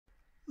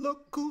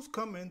Look who's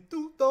coming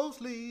through those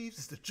leaves.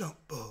 It's the junk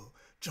bug,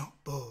 junk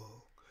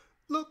bug.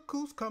 Look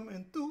who's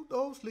coming through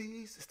those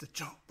leaves. It's the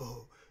junk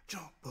bug,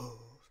 junk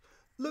bugs.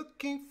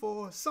 Looking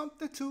for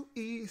something to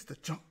eat. It's the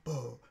junk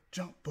bug,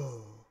 junk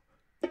bug.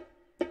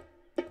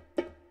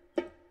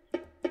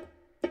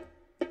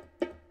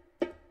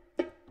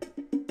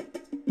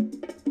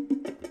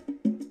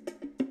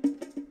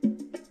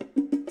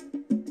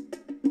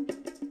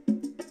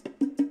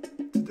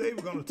 Today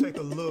we're going to take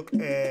a look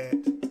at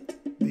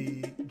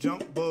the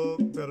junk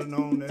bug, better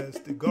known as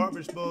the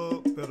garbage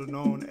bug, better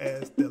known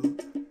as the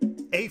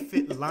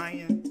aphid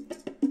lion.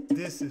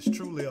 This is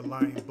truly a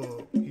lion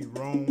bug.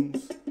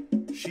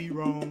 She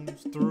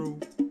roams through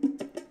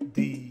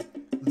the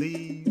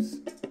leaves,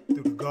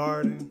 through the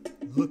garden,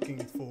 looking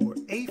for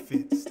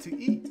aphids to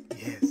eat.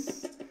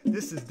 Yes,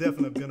 this is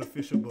definitely a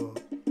beneficial bug.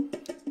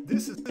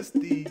 This is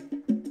the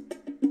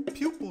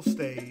pupal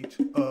stage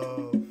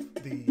of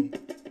the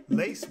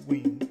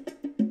lacewing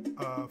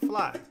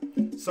fly.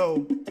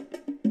 So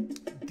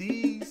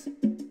these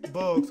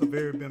bugs are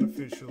very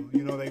beneficial.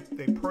 You know, they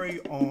prey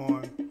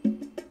on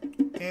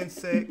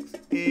insects,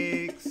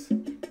 eggs,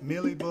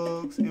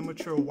 mealybugs,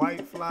 immature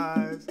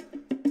whiteflies,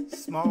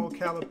 small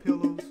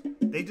caterpillars.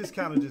 They just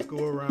kind of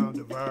go around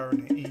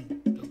devouring and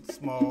eat the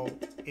small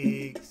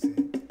eggs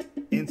and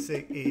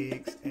insect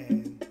eggs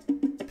and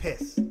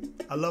pests.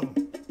 I love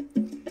them.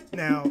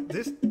 Now,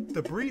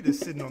 the breed is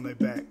sitting on their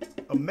back.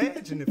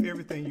 Imagine if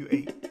everything you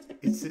ate,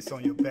 it sits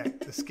on your back.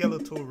 The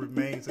skeletal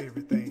remains of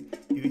everything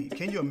you eat.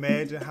 Can you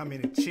imagine how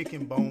many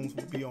chicken bones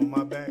would be on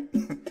my back?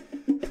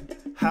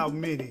 How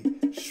many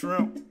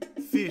shrimp,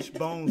 fish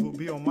bones would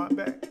be on my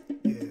back?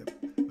 Yeah,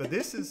 but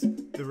this is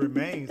the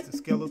remains, the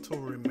skeletal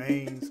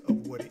remains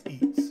of what it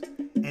eats.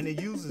 And it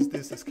uses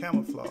this as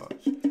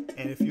camouflage.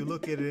 And if you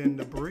look at it in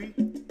debris,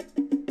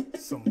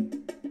 some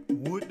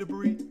wood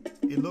debris,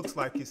 it looks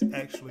like it's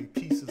actually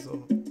pieces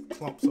of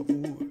clumps of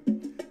wood.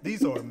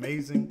 These are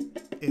amazing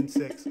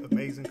insects,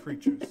 amazing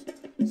creatures.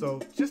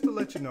 So just to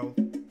let you know,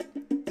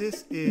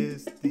 this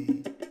is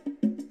the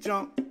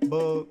junk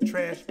bug,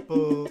 trash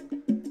bug,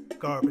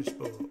 garbage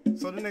bug.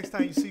 So the next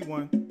time you see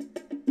one,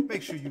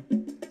 make sure you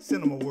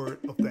send them a word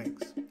of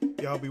thanks.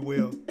 Y'all be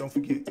well. Don't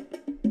forget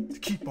to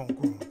keep on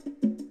growing.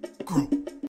 Grow.